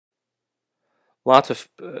Lots of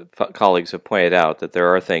colleagues have pointed out that there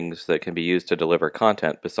are things that can be used to deliver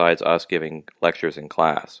content besides us giving lectures in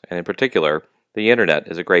class, and in particular, the internet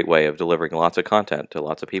is a great way of delivering lots of content to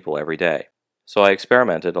lots of people every day. So I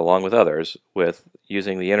experimented, along with others, with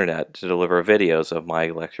using the internet to deliver videos of my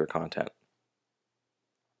lecture content.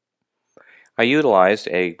 I utilized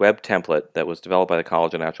a web template that was developed by the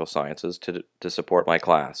College of Natural Sciences to support my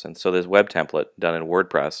class, and so this web template done in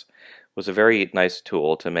WordPress was a very nice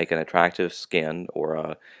tool to make an attractive skin or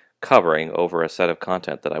a covering over a set of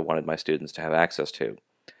content that I wanted my students to have access to.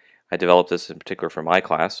 I developed this in particular for my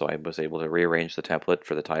class, so I was able to rearrange the template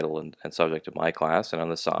for the title and subject of my class, and on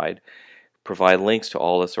the side provide links to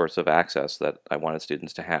all the sorts of access that I wanted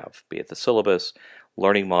students to have, be it the syllabus,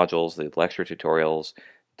 learning modules, the lecture tutorials,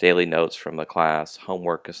 daily notes from the class,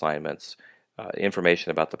 homework assignments,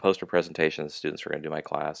 information about the poster presentations students were going to do my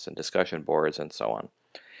class, and discussion boards, and so on.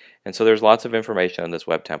 And so there's lots of information on this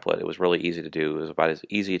web template. It was really easy to do. It was about as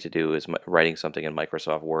easy to do as writing something in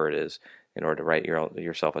Microsoft Word is in order to write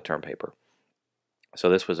yourself a term paper. So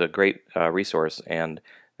this was a great resource, and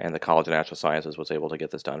the College of Natural Sciences was able to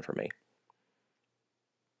get this done for me.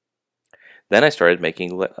 Then I started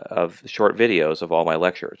making short videos of all my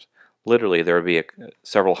lectures. Literally, there would be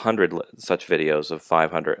several hundred such videos of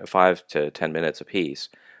 5 to 10 minutes apiece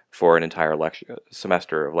for an entire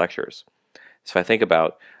semester of lectures. So if I think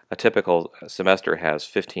about a typical semester has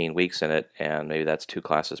 15 weeks in it, and maybe that's 2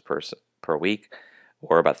 classes per week,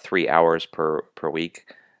 or about 3 hours per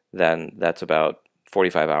week, then that's about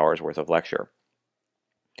 45 hours worth of lecture.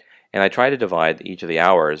 And I try to divide each of the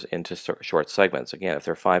hours into short segments. Again, if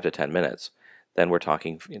they're 5 to 10 minutes, then we're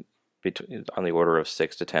talking on the order of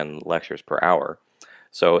 6 to 10 lectures per hour.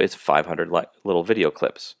 So it's 500 little video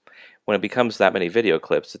clips. When it becomes that many video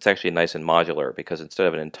clips, it's actually nice and modular, because instead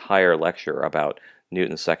of an entire lecture about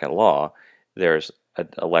Newton's second law, there's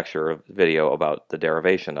a lecture video about the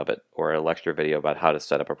derivation of it, or a lecture video about how to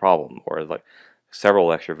set up a problem, or like several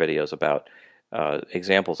lecture videos about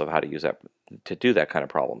examples of how to use that to do that kind of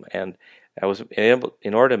problem. And I was able,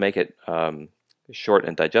 in order to make it short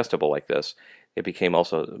and digestible like this, it became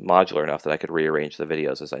also modular enough that I could rearrange the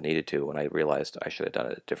videos as I needed to when I realized I should have done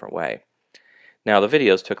it a different way. Now, the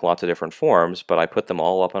videos took lots of different forms, but I put them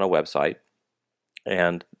all up on a website,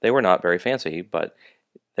 and they were not very fancy, but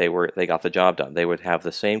they got the job done. They would have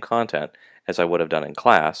the same content as I would have done in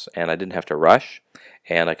class, and I didn't have to rush,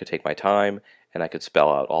 and I could take my time, and I could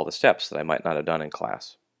spell out all the steps that I might not have done in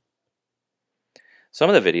class. Some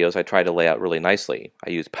of the videos I tried to lay out really nicely. I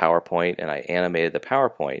used PowerPoint, and I animated the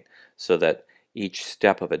PowerPoint so that each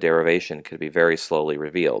step of a derivation could be very slowly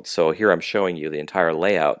revealed. So here I'm showing you the entire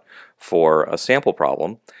layout for a sample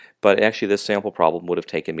problem, but actually this sample problem would have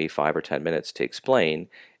taken me 5 or 10 minutes to explain,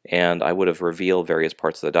 and I would have revealed various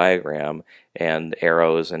parts of the diagram and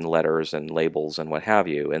arrows and letters and labels and what have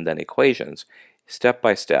you, and then equations, step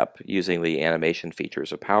by step, using the animation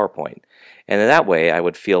features of PowerPoint. And in that way I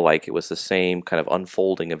would feel like it was the same kind of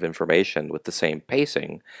unfolding of information with the same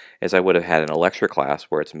pacing as I would have had in a lecture class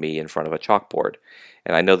where it's me in front of a chalkboard.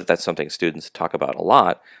 And I know that that's something students talk about a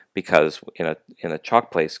lot, because in a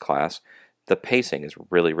chalk-based class the pacing is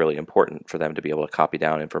really, really important for them to be able to copy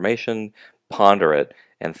down information, ponder it,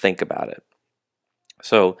 and think about it.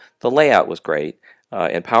 So the layout was great,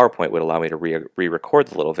 and PowerPoint would allow me to re-record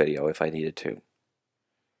the little video if I needed to.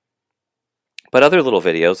 But other little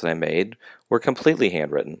videos that I made were completely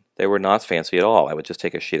handwritten. They were not fancy at all. I would just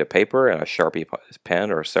take a sheet of paper and a Sharpie pen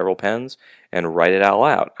or several pens and write it out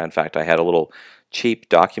loud. In fact, I had a little cheap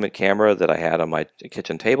document camera that I had on my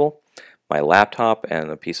kitchen table, my laptop, and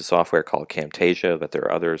a piece of software called Camtasia, but there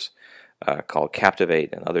are others called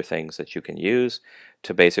Captivate and other things that you can use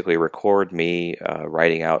to basically record me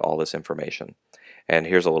writing out all this information. And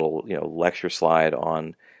here's a little lecture slide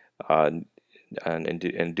on an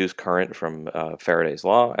induced current from Faraday's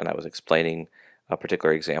law, and I was explaining a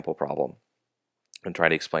particular example problem and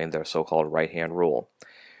trying to explain their so-called right-hand rule.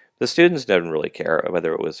 The students didn't really care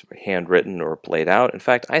whether it was handwritten or laid out. In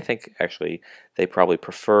fact, I think actually they probably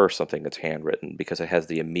prefer something that's handwritten because it has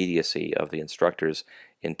the immediacy of the instructor's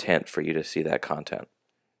intent for you to see that content.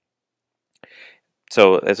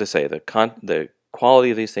 So as I say, the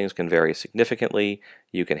quality of these things can vary significantly.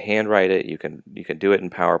 You can handwrite it, you can do it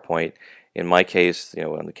in PowerPoint. In my case,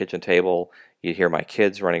 on the kitchen table, you'd hear my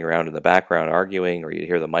kids running around in the background arguing, or you'd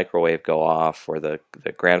hear the microwave go off, or the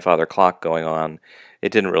grandfather clock going on.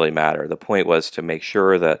 It didn't really matter. The point was to make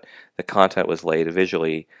sure that the content was laid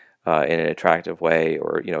visually in an attractive way,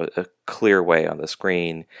 or a clear way on the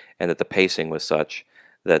screen, and that the pacing was such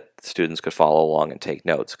that students could follow along and take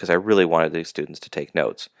notes, because I really wanted these students to take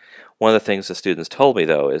notes. One of the things the students told me,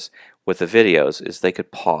 though, is with the videos is they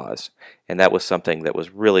could pause, and that was something that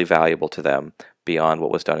was really valuable to them beyond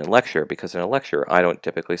what was done in lecture, because in a lecture I don't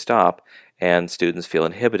typically stop, and students feel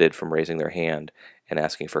inhibited from raising their hand and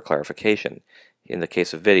asking for clarification. In the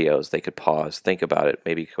case of videos, they could pause, think about it,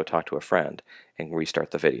 maybe go talk to a friend, and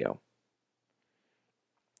restart the video.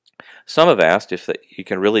 Some have asked if you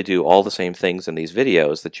can really do all the same things in these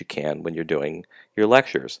videos that you can when you're doing your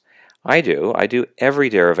lectures. I do. I do every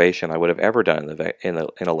derivation I would have ever done in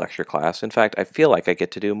a lecture class. In fact, I feel like I get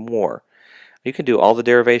to do more. You can do all the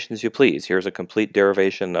derivations you please. Here's a complete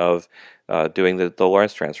derivation of doing the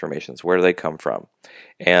Lorentz transformations. Where do they come from?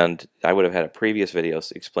 And I would have had a previous video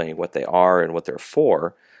explaining what they are and what they're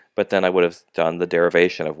for, but then I would have done the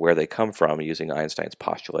derivation of where they come from using Einstein's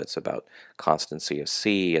postulates about constancy of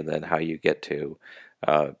C, and then how you get to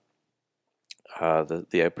uh,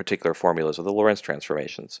 the particular formulas of the Lorentz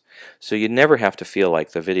transformations. So you never have to feel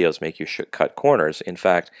like the videos make you cut corners. In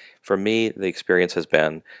fact, for me, the experience has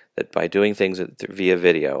been that by doing things via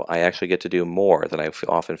video, I actually get to do more than I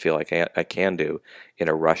often feel like I can do in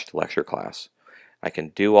a rushed lecture class. I can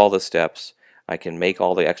do all the steps, I can make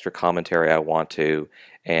all the extra commentary I want to,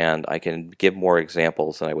 and I can give more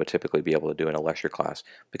examples than I would typically be able to do in a lecture class,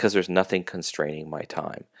 because there's nothing constraining my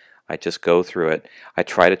time. I just go through it. I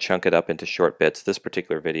try to chunk it up into short bits. This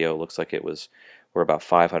particular video looks like we're about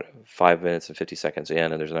 5 minutes and 50 seconds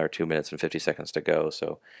in, and there's another 2 minutes and 50 seconds to go.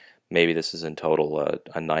 So maybe this is in total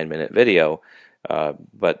a 9-minute video,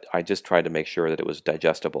 but I just tried to make sure that it was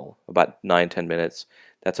digestible. About 9-10 minutes,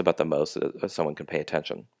 that's about the most that someone can pay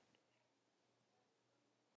attention.